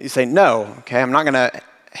 no, you say, no, okay, I'm not going to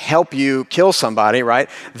help you kill somebody, right?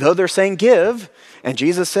 Though they're saying give, and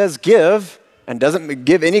Jesus says give, and doesn't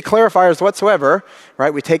give any clarifiers whatsoever,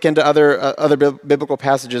 right? We take into other biblical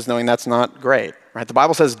passages knowing that's not great, right? The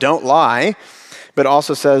Bible says don't lie, but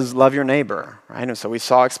also says love your neighbor, right? And so we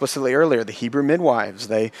saw explicitly earlier the Hebrew midwives,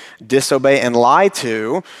 they disobey and lie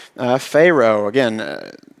to Pharaoh. Again,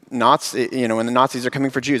 when the Nazis are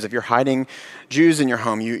coming for Jews, if you're hiding Jews in your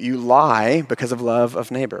home, you lie because of love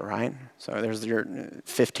of neighbor, right? So there's your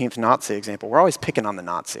 15th Nazi example. We're always picking on the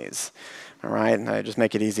Nazis, all right? And they just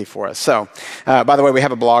make it easy for us. So, by the way, we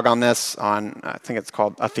have a blog on this, I think it's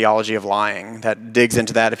called A Theology of Lying, that digs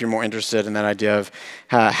into that if you're more interested in that idea of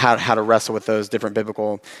how to wrestle with those different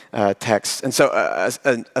biblical texts. And so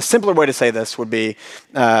a simpler way to say this would be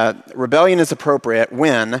rebellion is appropriate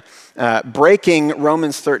when breaking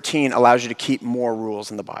Romans 13 allows you to keep more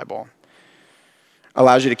rules in the Bible.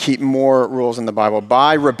 Allows you to keep more rules in the Bible.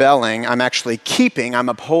 By rebelling, I'm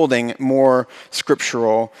upholding more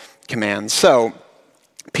scriptural commands. So,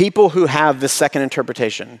 people who have this second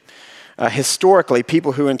interpretation, historically,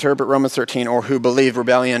 people who interpret Romans 13 or who believe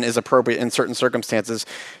rebellion is appropriate in certain circumstances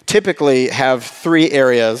typically have three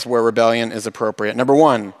areas where rebellion is appropriate. Number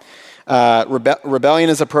one, rebellion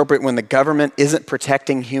is appropriate when the government isn't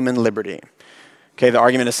protecting human liberty. Okay, the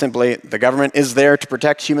argument is simply the government is there to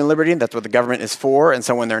protect human liberty. That's what the government is for. And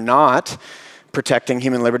so when they're not protecting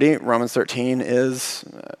human liberty, Romans 13 is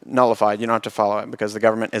nullified. You don't have to follow it because the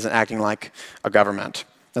government isn't acting like a government.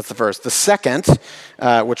 That's the first. The second,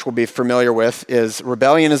 which we'll be familiar with, is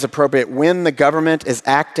rebellion is appropriate when the government is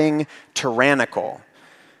acting tyrannical.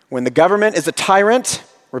 When the government is a tyrant,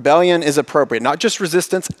 rebellion is appropriate. Not just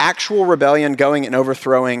resistance, actual rebellion going and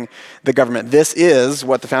overthrowing the government. This is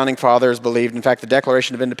what the Founding Fathers believed. In fact, the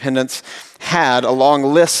Declaration of Independence had a long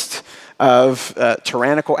list of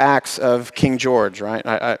tyrannical acts of King George, right?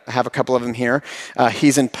 I have a couple of them here.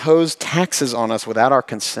 He's imposed taxes on us without our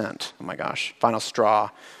consent. Oh my gosh, final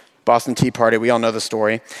straw. Boston Tea Party, we all know the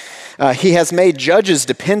story. He has made judges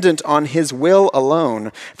dependent on his will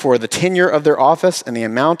alone for the tenure of their office and the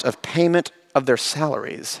amount of payment of their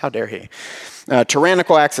salaries. How dare he?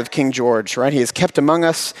 Tyrannical acts of King George, right? He has kept among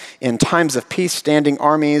us in times of peace standing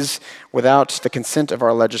armies without the consent of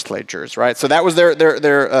our legislatures, right? So that was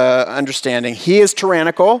their understanding. He is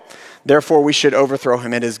tyrannical, therefore we should overthrow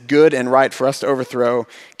him. It is good and right for us to overthrow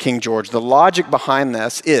King George. The logic behind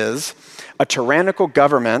this is a tyrannical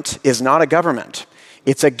government is not a government.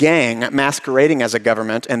 It's a gang masquerading as a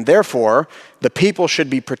government, and therefore the people should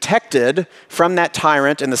be protected from that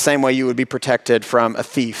tyrant in the same way you would be protected from a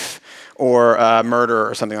thief or a murderer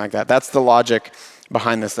or something like that. That's the logic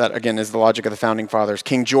behind this. That, again, is the logic of the Founding Fathers.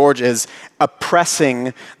 King George is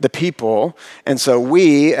oppressing the people, and so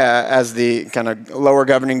we, as the kind of lower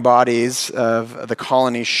governing bodies of the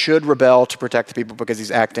colony, should rebel to protect the people because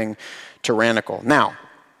he's acting tyrannical. Now,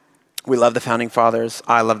 we love the Founding Fathers.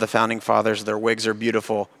 I love the Founding Fathers. Their wigs are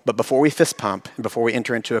beautiful. But before we fist pump, and before we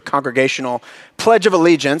enter into a congregational pledge of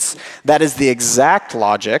allegiance, that is the exact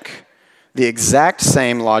logic, the exact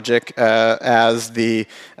same logic as the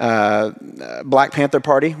Black Panther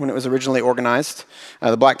Party when it was originally organized.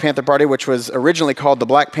 The Black Panther Party, which was originally called the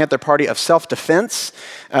Black Panther Party of Self-Defense,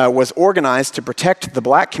 was organized to protect the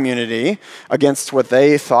black community against what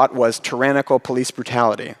they thought was tyrannical police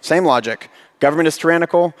brutality. Same logic. Government is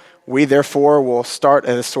tyrannical. We, therefore, will start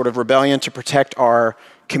a sort of rebellion to protect our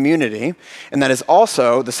community. And that is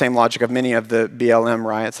also the same logic of many of the BLM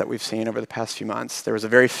riots that we've seen over the past few months. There was a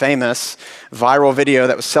very famous viral video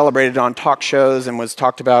that was celebrated on talk shows and was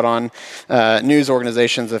talked about on news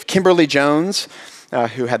organizations of Kimberly Jones,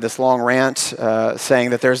 who had this long rant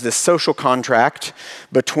saying that there's this social contract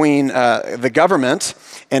between the government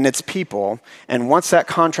and its people. And once that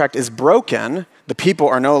contract is broken, the people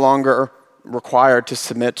are no longer required to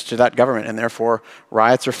submit to that government, and therefore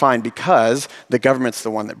riots are fine because the government's the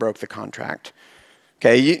one that broke the contract.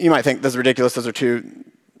 Okay, you might think this is ridiculous. Those are two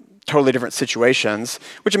totally different situations,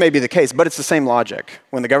 which may be the case, but it's the same logic.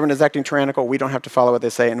 When the government is acting tyrannical, we don't have to follow what they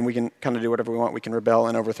say, and we can kind of do whatever we want. We can rebel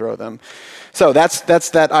and overthrow them. So that's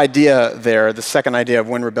that idea there, the second idea of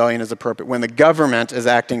when rebellion is appropriate, when the government is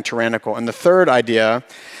acting tyrannical. And the third idea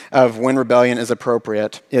of when rebellion is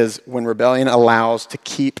appropriate is when rebellion allows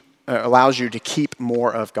you to keep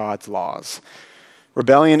more of God's laws.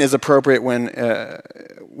 Rebellion is appropriate when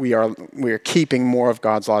we are keeping more of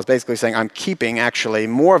God's laws, basically saying I'm keeping actually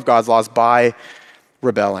more of God's laws by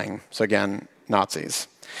rebelling. So again, Nazis.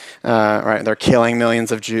 Right, they're killing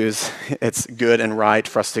millions of Jews. It's good and right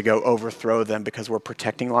for us to go overthrow them because we're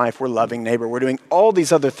protecting life, we're loving neighbor, we're doing all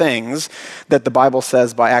these other things that the Bible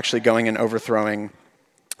says by actually going and overthrowing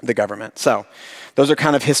the government. So those are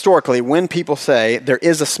kind of historically when people say there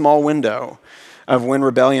is a small window of when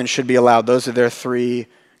rebellion should be allowed. Those are their three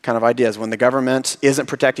kind of ideas. When the government isn't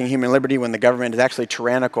protecting human liberty, when the government is actually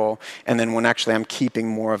tyrannical, and then when actually I'm keeping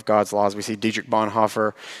more of God's laws. We see Dietrich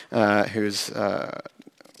Bonhoeffer,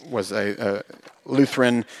 was a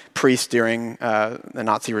Lutheran priest during the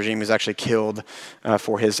Nazi regime, who's actually killed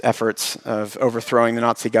for his efforts of overthrowing the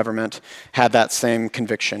Nazi government, had that same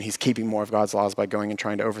conviction. He's keeping more of God's laws by going and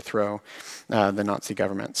trying to overthrow the Nazi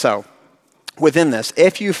government. So within this,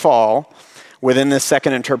 if you fall within this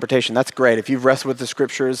second interpretation, that's great. If you've wrestled with the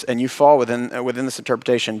scriptures and you fall within this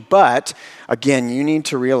interpretation, but again, you need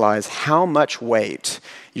to realize how much weight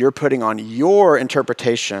you're putting on your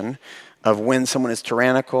interpretation of when someone is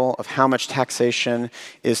tyrannical, of how much taxation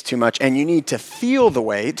is too much, and you need to feel the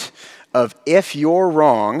weight of if you're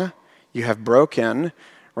wrong, you have broken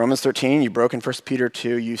Romans 13, you broke in 1 Peter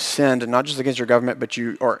 2, you sinned not just against your government, but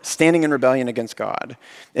you are standing in rebellion against God.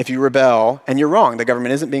 If you rebel, and you're wrong, the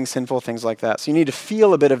government isn't being sinful, things like that. So you need to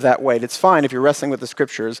feel a bit of that weight. It's fine if you're wrestling with the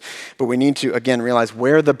scriptures, but we need to, again, realize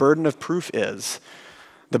where the burden of proof is.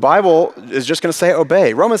 The Bible is just going to say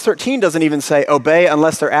obey. Romans 13 doesn't even say obey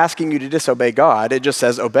unless they're asking you to disobey God. It just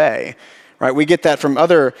says obey, right? We get that from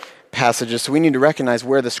other passages, so we need to recognize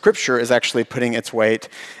where the scripture is actually putting its weight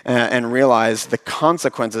and realize the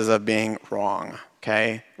consequences of being wrong,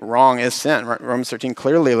 okay? Wrong is sin. Right? Romans 13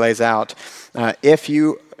 clearly lays out if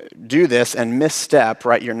you do this and misstep,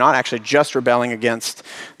 right, you're not actually just rebelling against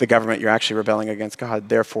the government, you're actually rebelling against God,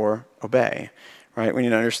 therefore obey, right? We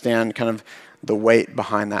need to understand kind of the weight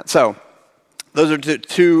behind that. So those are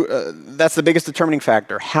that's the biggest determining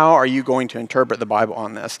factor. How are you going to interpret the Bible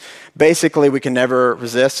on this? Basically, we can never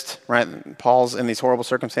resist, right? Paul's in these horrible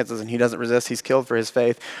circumstances and he doesn't resist. He's killed for his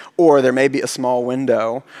faith. Or there may be a small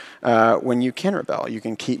window when you can rebel. You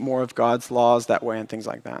can keep more of God's laws that way and things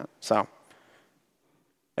like that. So,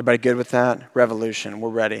 everybody good with that? Revolution, we're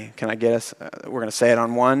ready. Can I get us? We're going to say it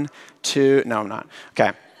on 1, 2. No, I'm not.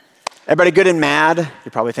 Okay. Everybody good and mad?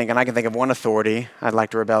 You're probably thinking, I can think of one authority I'd like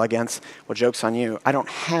to rebel against. Well, joke's on you. I don't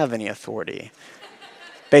have any authority.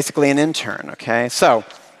 Basically an intern, okay? So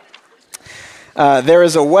there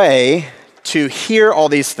is a way to hear all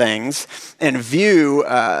these things and view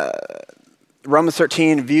Romans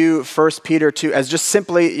 13, view 1 Peter 2 as just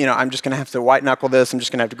simply, I'm just going to have to white knuckle this. I'm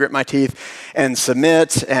just going to have to grit my teeth and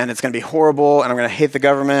submit, and it's going to be horrible, and I'm going to hate the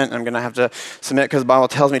government, and I'm going to have to submit because the Bible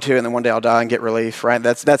tells me to, and then one day I'll die and get relief, right?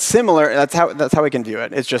 That's similar. That's how we can view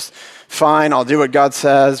it. It's just fine. I'll do what God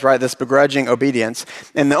says, right? This begrudging obedience.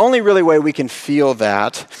 And the only really way we can feel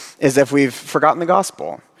that is if we've forgotten the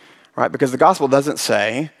gospel, right? Because the gospel doesn't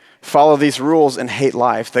say, follow these rules and hate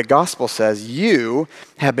life. The gospel says you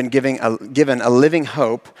have been given a living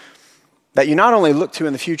hope that you not only look to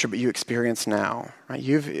in the future, but you experience now. Right?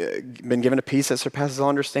 You've been given a peace that surpasses all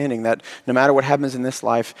understanding, that no matter what happens in this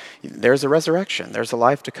life, there's a resurrection, there's a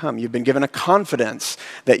life to come. You've been given a confidence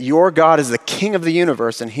that your God is the king of the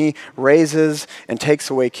universe, and he raises and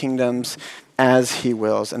takes away kingdoms as he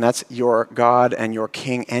wills. And that's your God and your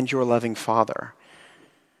king and your loving father.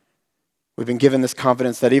 We've been given this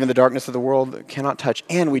confidence that even the darkness of the world cannot touch,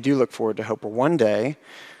 and we do look forward to hope where one day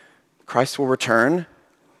Christ will return,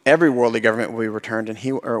 every worldly government will be returned, and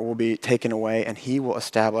he will be taken away, and he will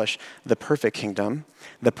establish the perfect kingdom,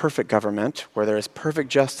 the perfect government, where there is perfect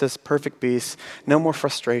justice, perfect peace, no more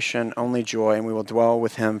frustration, only joy, and we will dwell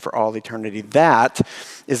with him for all eternity. That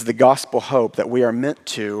is the gospel hope that we are meant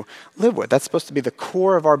to live with. That's supposed to be the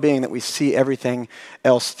core of our being that we see everything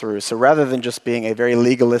else through. So rather than just being a very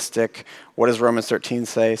legalistic, what does Romans 13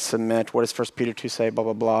 say? Submit. What does 1 Peter 2 say? Blah,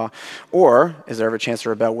 blah, blah. Or, is there ever a chance to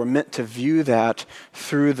rebel? We're meant to view that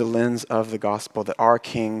through the lens of the gospel, that our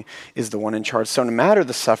king is the one in charge. So no matter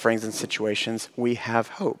the sufferings and situations, we have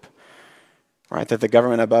hope. Right? That the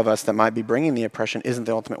government above us that might be bringing the oppression isn't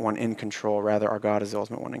the ultimate one in control. Rather, our God is the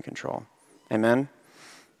ultimate one in control. Amen?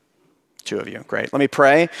 2 of you. Great. Let me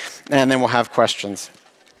pray, and then we'll have questions.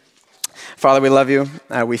 Father, we love you.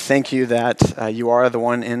 We thank you that you are the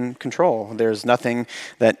one in control. There's nothing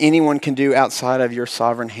that anyone can do outside of your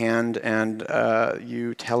sovereign hand, and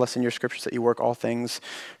you tell us in your scriptures that you work all things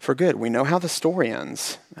for good. We know how the story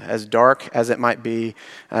ends. As dark as it might be,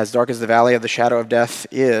 as dark as the valley of the shadow of death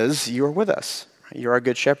is, you are with us. You're our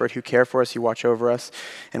good shepherd who care for us, you watch over us,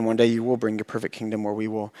 and one day you will bring your perfect kingdom where we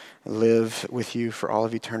will live with you for all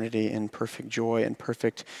of eternity in perfect joy and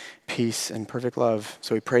perfect peace and perfect love.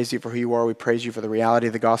 So we praise you for who you are. We praise you for the reality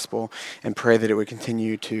of the gospel and pray that it would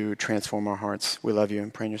continue to transform our hearts. We love you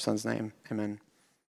and pray in your son's name. Amen.